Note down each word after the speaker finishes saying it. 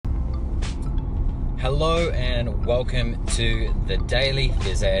Hello and welcome to the Daily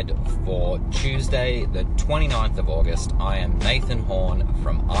Phys Ed for Tuesday, the 29th of August. I am Nathan Horn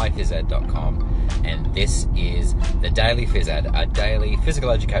from iphysed.com, and this is the Daily Phys Ed, a daily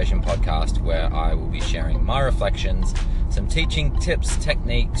physical education podcast where I will be sharing my reflections, some teaching tips,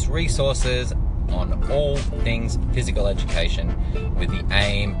 techniques, resources on all things physical education with the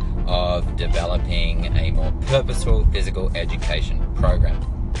aim of developing a more purposeful physical education program.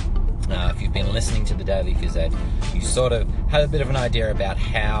 If you've been listening to the Daily Phys Ed, you sort of had a bit of an idea about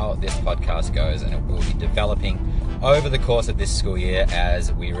how this podcast goes, and it will be developing over the course of this school year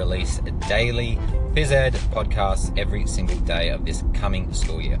as we release daily Phys Ed podcasts every single day of this coming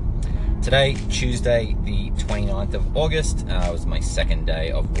school year. Today, Tuesday, the 29th of August, was my second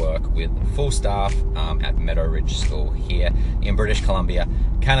day of work with full staff at Meadow Ridge School here in British Columbia,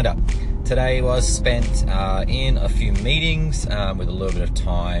 Canada. Today was spent in a few meetings with a little bit of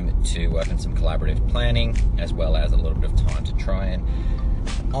time to work on some collaborative planning, as well as a little bit of time to try and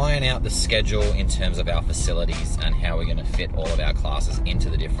iron out the schedule in terms of our facilities and how we're going to fit all of our classes into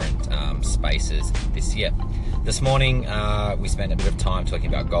the different spaces this year. This morning, we spent a bit of time talking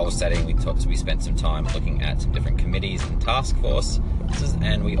about goal setting. We spent some time looking at some different committees and task forces,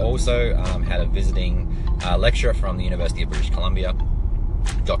 and we also had a visiting lecturer from the University of British Columbia,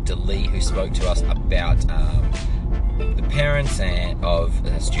 Dr. Lee, who spoke to us about the parents of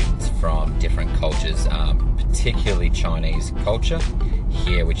students from different cultures, particularly Chinese culture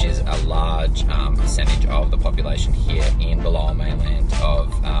here, which is a large percentage of the population here in the lower mainland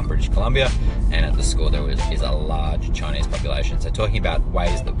of British Columbia, and at the school there is a large Chinese population. So talking about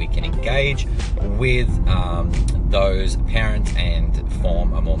ways that we can engage with those parents and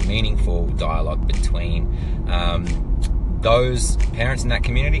form a more meaningful dialogue between those parents in that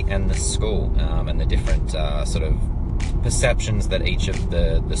community and the school, and the different sort of perceptions that each of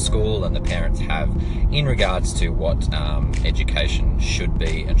the school and the parents have in regards to what education should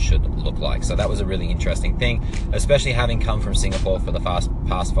be and should look like. So that was a really interesting thing, especially having come from Singapore for the past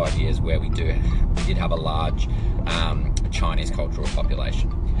 5 years, where we did have a large Chinese cultural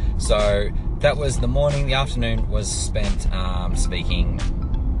population. So that was the morning. The afternoon was spent speaking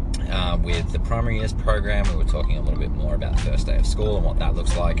with the primary years program. We were talking a little bit more about the first day of school and what that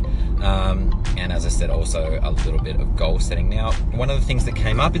looks like, and as I said, also a little bit of goal setting. Now, one of the things that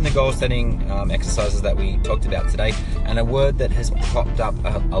came up in the goal setting exercises that we talked about today, and a word that has popped up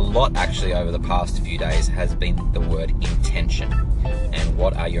a lot actually over the past few days, has been the word intention. And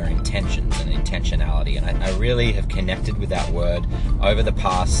what are your intentions and intentionality? And I really have connected with that word over the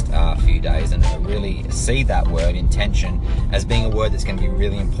past few days, and I really see that word intention as being a word that's going to be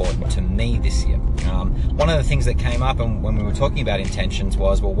really important to me this year. One of the things that came up and when we were talking about intentions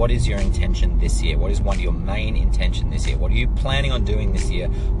was, well, what is your intention this year? What is one of your main intention this year? What are you planning on doing this year,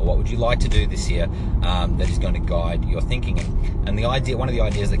 or what would you like to do this year that is going to guide your thinking? And the idea, one of the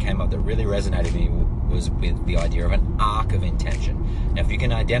ideas that came up that really resonated with me was with the idea of an arc of intention. Now, if you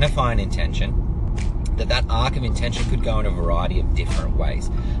can identify an intention, that arc of intention could go in a variety of different ways.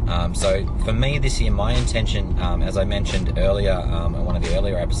 So for me this year, my intention, as I mentioned earlier in one of the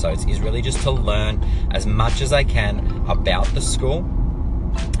earlier episodes, is really just to learn as much as I can about the school,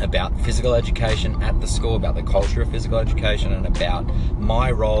 about physical education at the school, about the culture of physical education, and about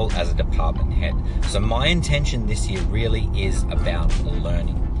my role as a department head. So my intention this year really is about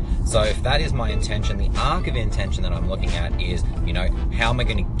learning. So if that is my intention, the arc of intention that I'm looking at is, how am I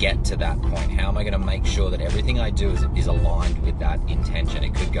going to get to that point? How am I going to make sure that everything I do is aligned with that intention?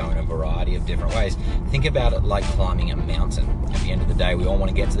 It could go in a variety of different ways. Think about it like climbing a mountain. At the end of the day, we all want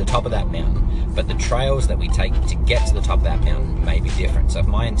to get to the top of that mountain, but the trails that we take to get to the top of that mountain may be different. So if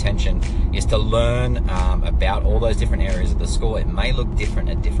my intention is to learn about all those different areas of the school, it may look different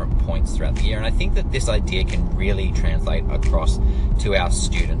at different points throughout the year. And I think that this idea can really translate across to our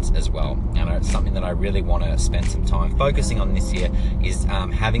students as well. And it's something that I really want to spend some time focusing on this year, is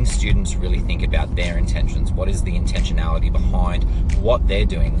having students really think about their intentions. What is the intentionality behind what they're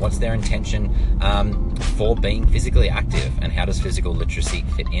doing? What's their intention for being physically active, and how does physical literacy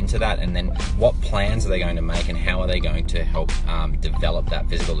fit into that? And then what plans are they going to make, and how are they going to help develop that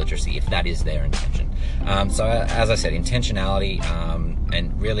physical literacy if that is their intention? So as I said, intentionality,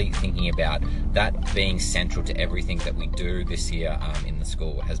 and really thinking about that being central to everything that we do this year in the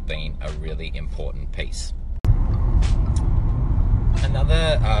school has been a really important piece.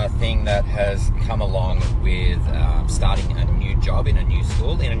 Another thing that has come along with starting a new job in a new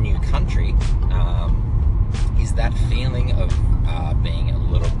school, in a new country, is that feeling of being a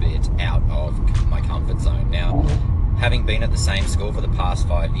little bit out of my comfort zone. Now, having been at the same school for the past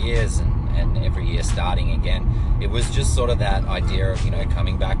 5 years and and every year starting again, it was just sort of that idea of,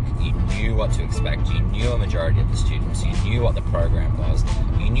 coming back, you knew what to expect, you knew a majority of the students, you knew what the program was,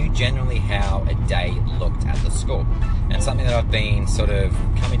 you knew generally how a day looked at the school. And something that I've been sort of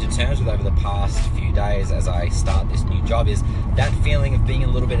coming to terms with over the past few days as I start this new job is that feeling of being a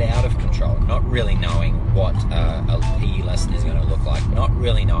little bit out of control, not really knowing what a PE lesson is going to look like, not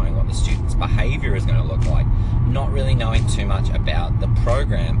really knowing what the students' behavior is going to look like, not really knowing too much about the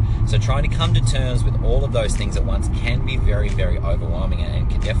program. So trying to come to terms with all of those things at once can be very, very overwhelming and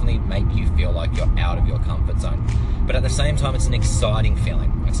can definitely make you feel like you're out of your comfort zone. But at the same time, it's an exciting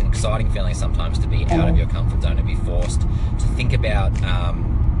feeling. It's an exciting feeling sometimes to be out of your comfort zone and be forced to think about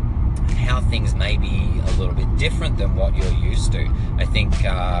how things may be a little bit different than what you're used to. I think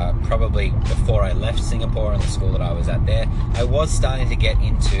probably before I left Singapore and the school that I was at there, I was starting to get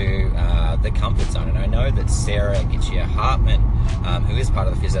into the comfort zone. And I know that Sarah Gitchia-Hartman, who is part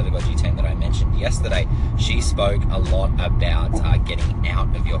of the physiopedagogy team that I mentioned yesterday, she spoke a lot about getting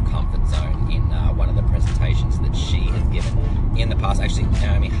out of your comfort zone in one of the presentations that she has given in the past. Actually,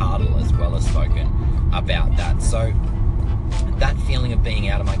 Naomi Hartle as well has spoken about that. So that feeling of being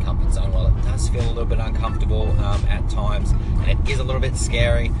out of my comfort zone, well, it does feel a little bit uncomfortable at times, and it is a little bit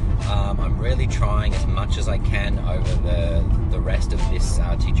scary. I'm really trying as much as I can over the rest of this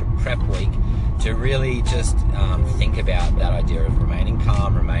teacher prep week to really just think about that idea of remaining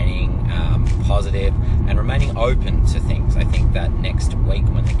calm, remaining positive, and remaining open to things. I think that next week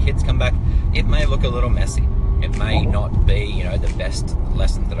when the kids come back, it may look a little messy. It may not be, the best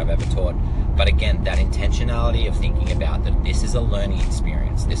lessons that I've ever taught. But again, that intentionality of thinking about that this is a learning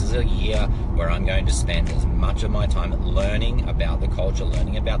experience. This is a year where I'm going to spend as much of my time learning about the culture,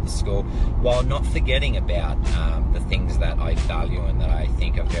 learning about the school, while not forgetting about the things that I value and that I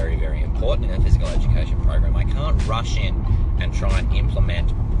think are very, very important in a physical education program. I can't rush in and try and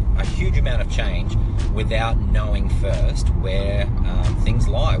implement a huge amount of change without knowing first where things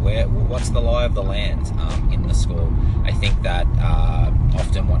lie, what's the lie of the land in the school. I think that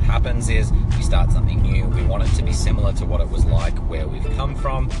often what happens is we start something new, we want it to be similar to what it was like where we've come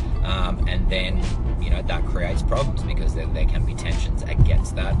from, and then that creates problems because there can be tensions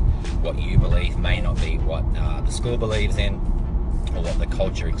against that. What you believe may not be what the school believes in, or what the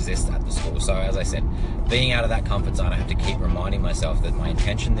culture exists at the school. So as I said, being out of that comfort zone, I have to keep reminding myself that my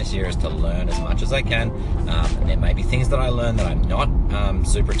intention this year is to learn as much as I can. And there may be things that I learn that I'm not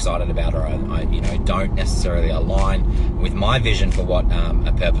super excited about, or I don't necessarily align with my vision for what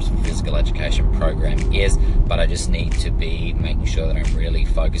a purposeful physical education program is, but I just need to be making sure that I'm really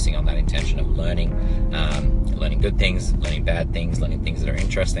focusing on that intention of learning good things, learning bad things, learning things that are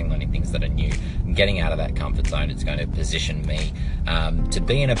interesting, learning things that are new, and getting out of that comfort zone. It's going to position me to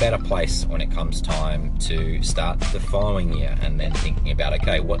be in a better place when it comes time to start the following year, and then thinking about,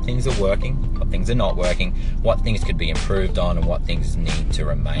 okay, what things are working, what things are not working, what things could be improved on, and what things need to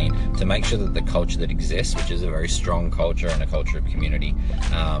remain, to make sure that the culture that exists, which is a very strong culture and a culture of community,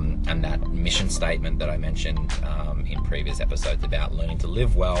 and that mission statement that I mentioned in previous episodes about learning to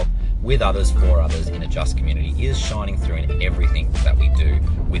live well with others, for others, in a just community, is shining through in everything that we do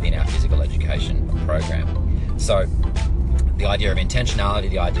within our physical education program. So the idea of intentionality,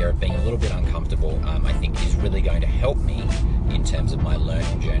 the idea of being a little bit uncomfortable, I think is really going to help me in terms of my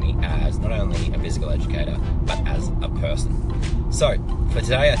learning journey as not only a physical educator, but as a person. So for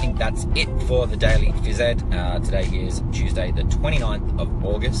today, I think that's it for the Daily Phys Ed. Today is Tuesday, the 29th of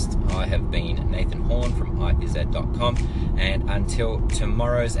August. I have been Nathan Horn from iphysed.com, and until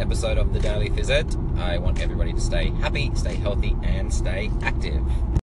tomorrow's episode of the Daily Phys Ed, I want everybody to stay happy, stay healthy, and stay active.